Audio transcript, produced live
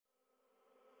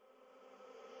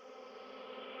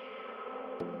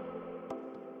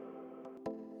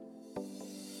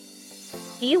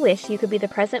Do you wish you could be the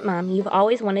present mom you've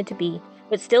always wanted to be,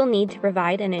 but still need to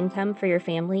provide an income for your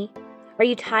family? Are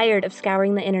you tired of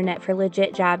scouring the internet for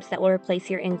legit jobs that will replace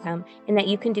your income and that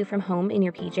you can do from home in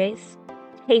your PJs?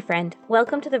 Hey friend,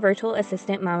 welcome to the Virtual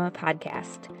Assistant Mama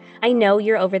podcast. I know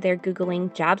you're over there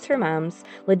Googling jobs for moms,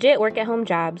 legit work at home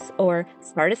jobs, or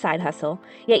start a side hustle,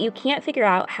 yet you can't figure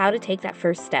out how to take that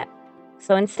first step.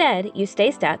 So instead, you stay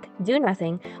stuck, do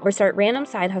nothing, or start random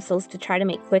side hustles to try to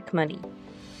make quick money.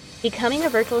 Becoming a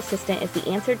virtual assistant is the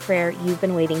answered prayer you've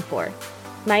been waiting for.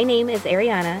 My name is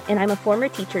Ariana, and I'm a former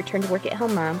teacher turned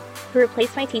work-at-home mom who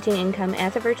replaced my teaching income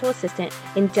as a virtual assistant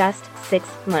in just 6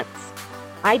 months.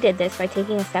 I did this by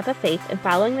taking a step of faith and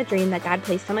following the dream that God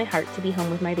placed on my heart to be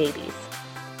home with my babies.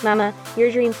 Mama,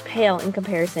 your dreams pale in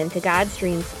comparison to God's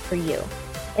dreams for you.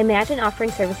 Imagine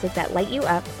offering services that light you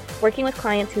up, working with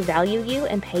clients who value you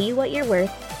and pay you what you're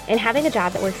worth, and having a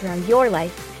job that works around your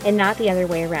life and not the other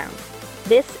way around.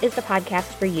 This is the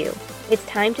podcast for you. It's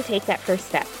time to take that first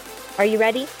step. Are you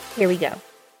ready? Here we go.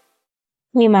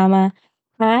 Hey, Mama.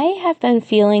 I have been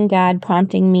feeling God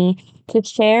prompting me to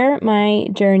share my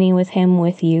journey with Him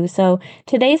with you. So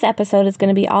today's episode is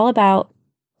going to be all about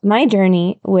my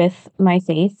journey with my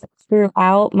faith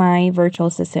throughout my virtual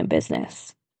assistant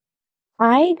business.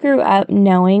 I grew up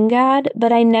knowing God,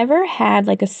 but I never had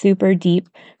like a super deep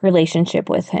relationship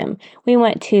with Him. We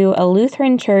went to a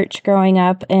Lutheran church growing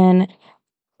up, and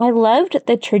I loved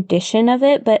the tradition of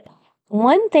it, but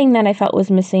one thing that I felt was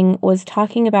missing was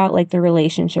talking about like the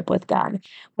relationship with God.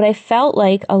 What I felt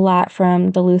like a lot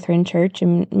from the Lutheran church,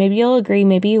 and maybe you'll agree,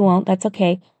 maybe you won't, that's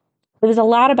okay. It was a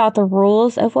lot about the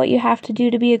rules of what you have to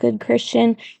do to be a good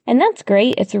Christian, and that's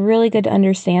great. It's really good to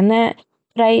understand that,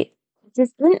 but I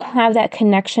just didn't have that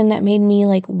connection that made me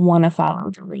like want to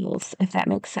follow the rules, if that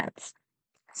makes sense.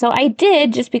 So I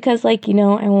did just because I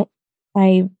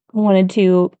wanted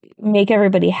to make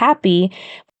everybody happy.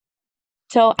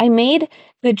 So I made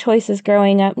good choices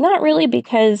growing up, not really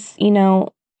because,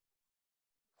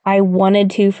 I wanted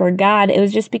to for God. It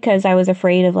was just because I was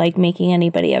afraid of like making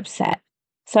anybody upset.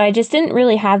 So I just didn't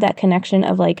really have that connection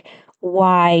of like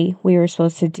why we were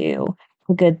supposed to do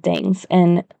good things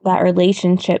and that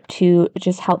relationship to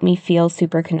just help me feel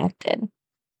super connected.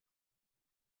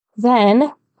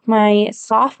 Then my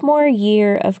sophomore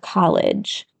year of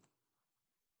college,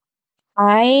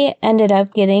 I ended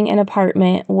up getting an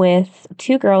apartment with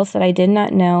 2 girls that I did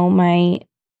not know. My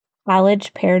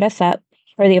college paired us up,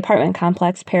 or the apartment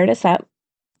complex paired us up.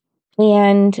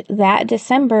 And that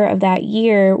December of that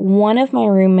year, one of my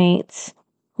roommates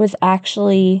was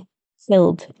actually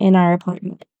killed in our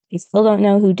apartment. I still don't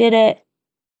know who did it.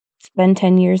 It's been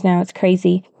 10 years now. It's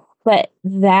crazy. But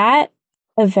that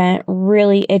event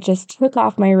really, it just took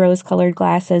off my rose-colored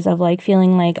glasses of like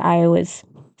feeling like I was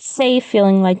safe,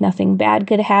 feeling like nothing bad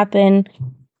could happen.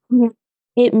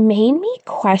 It made me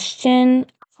question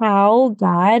how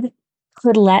God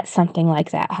could let something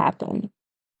like that happen.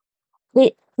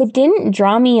 It didn't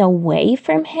draw me away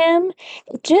from Him.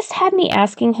 It just had me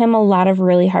asking Him a lot of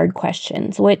really hard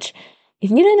questions, which, if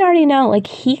you didn't already know, like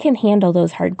He can handle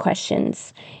those hard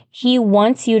questions. He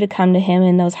wants you to come to Him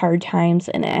in those hard times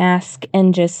and ask,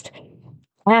 and just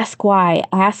ask why,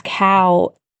 ask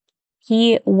how.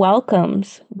 He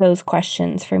welcomes those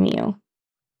questions from you.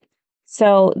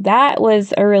 So that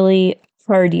was a really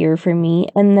hard year for me.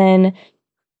 And then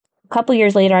a couple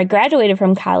years later, I graduated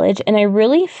from college, and I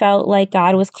really felt like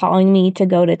God was calling me to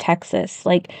go to Texas.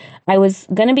 Like I was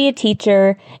going to be a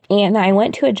teacher, and I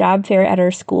went to a job fair at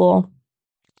our school.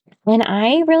 And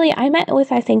I met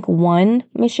with, I think, one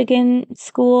Michigan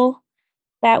school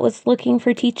that was looking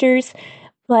for teachers,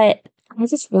 but I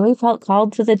just really felt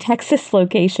called to the Texas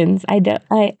locations.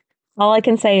 All I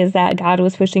can say is that God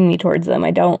was pushing me towards them.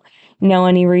 I don't know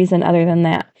any reason other than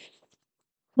that.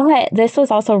 But this was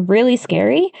also really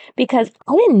scary because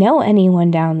I didn't know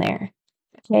anyone down there.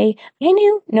 Okay. I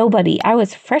knew nobody. I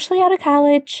was freshly out of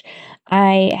college.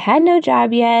 I had no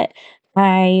job yet.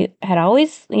 I had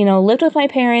always, lived with my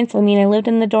parents. I mean, I lived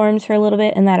in the dorms for a little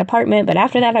bit in that apartment, but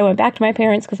after that, I went back to my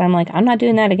parents because I'm like, I'm not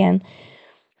doing that again.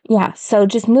 Yeah, so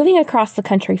just moving across the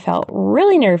country felt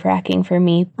really nerve-wracking for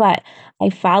me, but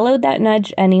I followed that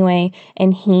nudge anyway,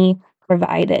 and He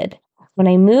provided. When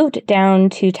I moved down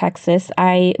to Texas,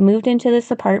 I moved into this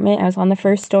apartment. I was on the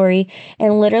first story,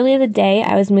 and literally the day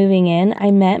I was moving in, I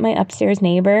met my upstairs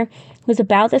neighbor who was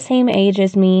about the same age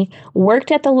as me,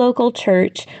 worked at the local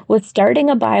church, was starting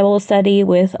a Bible study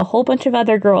with a whole bunch of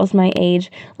other girls my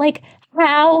age. Like,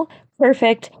 how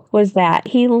perfect was that?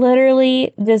 He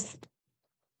literally just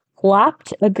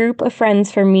plopped a group of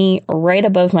friends for me right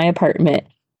above my apartment.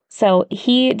 So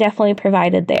He definitely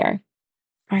provided there.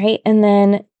 All right. And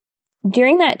then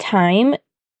during that time,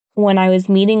 when I was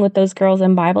meeting with those girls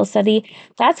in Bible study,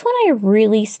 that's when I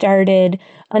really started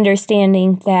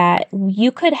understanding that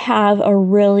you could have a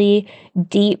really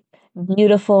deep,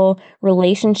 beautiful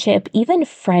relationship, even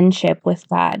friendship with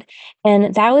God.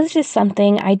 And that was just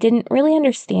something I didn't really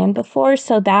understand before.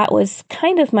 So that was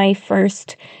kind of my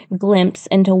first glimpse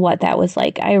into what that was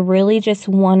like. I really just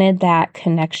wanted that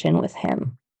connection with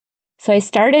Him. So I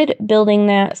started building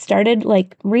that, started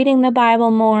like reading the Bible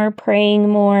more, praying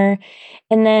more.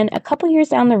 And then a couple years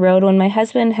down the road, when my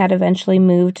husband had eventually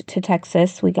moved to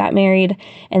Texas, we got married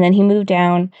and then he moved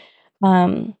down.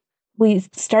 We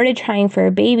started trying for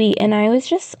a baby, and I was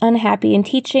just unhappy in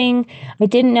teaching. I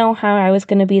didn't know how I was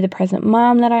going to be the present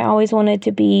mom that I always wanted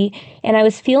to be. And I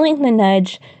was feeling the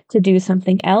nudge to do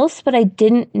something else, but I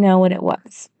didn't know what it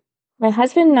was. My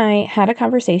husband and I had a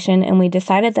conversation, and we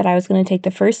decided that I was going to take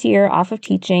the first year off of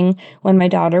teaching when my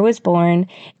daughter was born,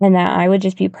 and that I would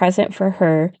just be present for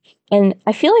her. And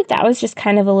I feel like that was just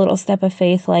kind of a little step of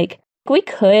faith. Like, we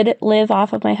could live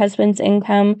off of my husband's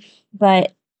income,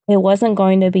 but it wasn't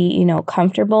going to be,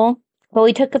 comfortable. But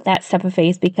we took that step of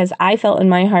faith because I felt in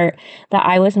my heart that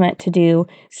I was meant to do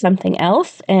something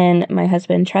else. And my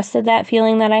husband trusted that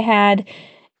feeling that I had,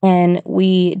 and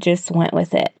we just went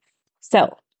with it.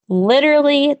 So,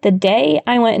 literally, the day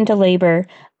I went into labor,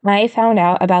 I found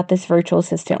out about this virtual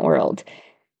assistant world.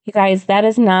 You guys, that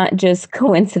is not just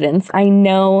coincidence. I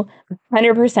know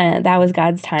 100% that was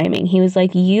God's timing. He was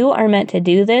like, you are meant to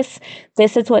do this.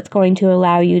 This is what's going to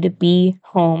allow you to be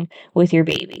home with your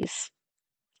babies.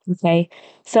 Okay.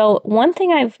 So one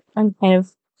thing I'm kind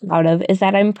of proud of is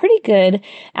that I'm pretty good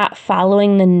at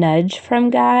following the nudge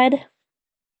from God.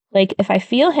 Like, if I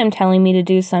feel Him telling me to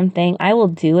do something, I will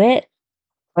do it.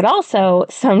 But also,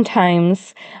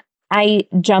 sometimes I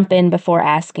jump in before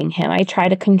asking Him. I try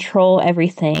to control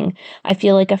everything. I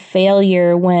feel like a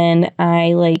failure when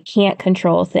I can't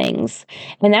control things.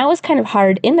 And that was kind of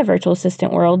hard in the virtual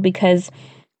assistant world because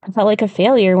I felt like a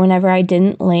failure whenever I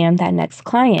didn't land that next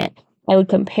client. I would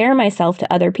compare myself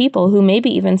to other people who maybe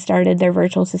even started their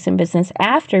virtual assistant business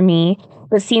after me,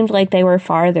 but seemed like they were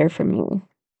farther from me.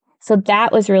 So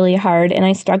that was really hard, and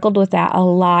I struggled with that a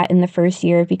lot in the first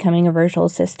year of becoming a virtual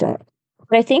assistant.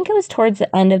 But I think it was towards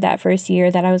the end of that first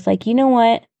year that I was like, you know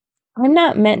what? I'm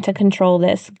not meant to control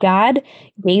this. God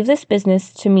gave this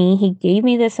business to me. He gave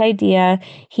me this idea.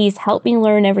 He's helped me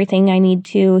learn everything I need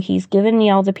to. He's given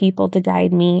me all the people to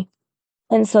guide me.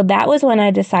 And so that was when I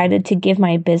decided to give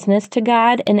my business to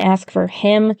God and ask for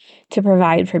Him to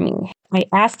provide for me. I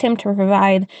asked Him to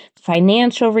provide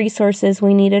financial resources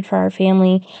we needed for our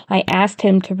family. I asked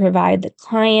Him to provide the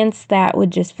clients that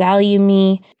would just value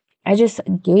me. I just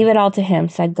gave it all to Him,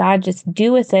 said, God, just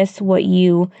do with this what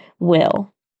you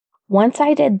will. Once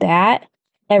I did that,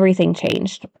 everything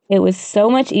changed. It was so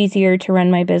much easier to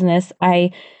run my business.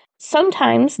 I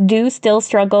sometimes do still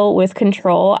struggle with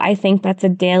control. I think that's a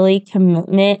daily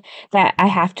commitment that I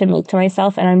have to make to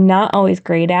myself, and I'm not always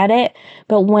great at it.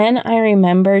 But when I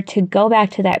remember to go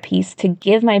back to that piece, to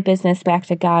give my business back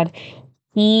to God,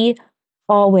 He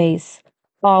always,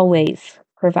 always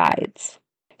provides.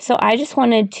 So I just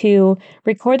wanted to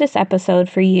record this episode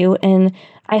for you, and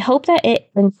I hope that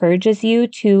it encourages you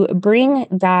to bring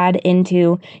God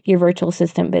into your virtual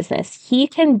assistant business. He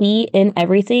can be in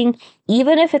everything,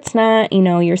 even if it's not,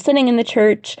 you're sitting in the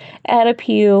church at a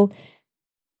pew.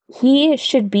 He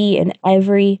should be in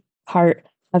every part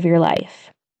of your life.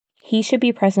 He should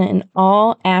be present in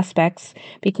all aspects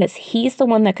because He's the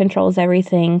one that controls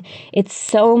everything. It's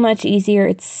so much easier.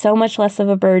 It's so much less of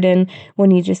a burden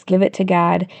when you just give it to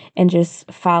God and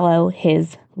just follow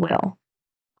His will.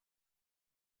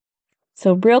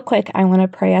 So real quick, I want to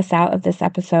pray us out of this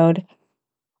episode.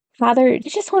 Father, I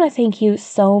just want to thank You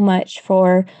so much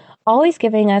for always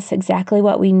giving us exactly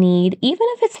what we need, even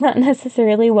if it's not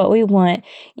necessarily what we want.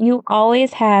 You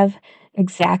always have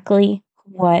exactly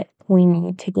what we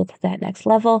need to get to that next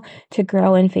level, to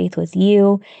grow in faith with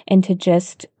You, and to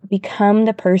just become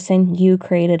the person You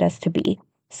created us to be.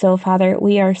 So, Father,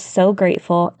 we are so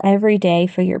grateful every day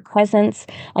for Your presence.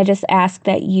 I just ask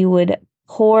that You would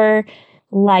pour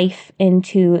life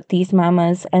into these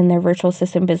mamas and their virtual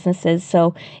assistant businesses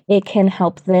so it can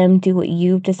help them do what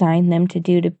You've designed them to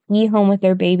do, to be home with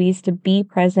their babies, to be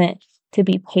present, to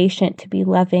be patient, to be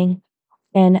loving.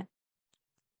 And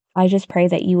I just pray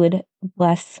that You would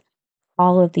bless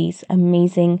all of these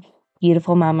amazing,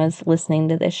 beautiful mamas listening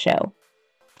to this show.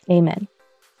 Amen.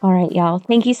 All right, y'all.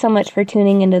 Thank you so much for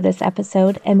tuning into this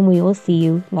episode, and we will see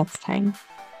you next time.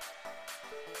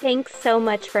 Thanks so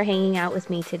much for hanging out with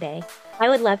me today. I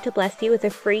would love to bless you with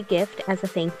a free gift as a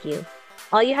thank you.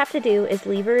 All you have to do is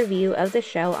leave a review of the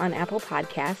show on Apple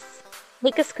Podcasts.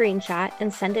 Take a screenshot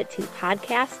and send it to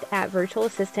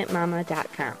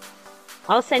podcast@virtualassistantmama.com.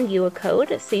 I'll send you a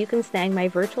code so you can snag my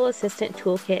virtual assistant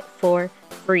toolkit for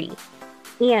free.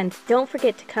 And don't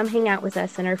forget to come hang out with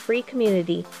us in our free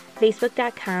community,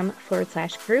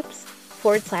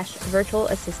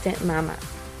 facebook.com/groups/virtual-assistant-mama.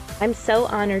 I'm so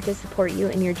honored to support you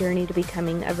in your journey to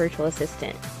becoming a virtual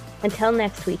assistant. Until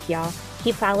next week, y'all,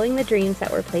 keep following the dreams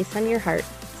that were placed on your heart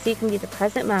so you can be the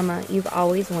present mama you've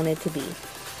always wanted to be.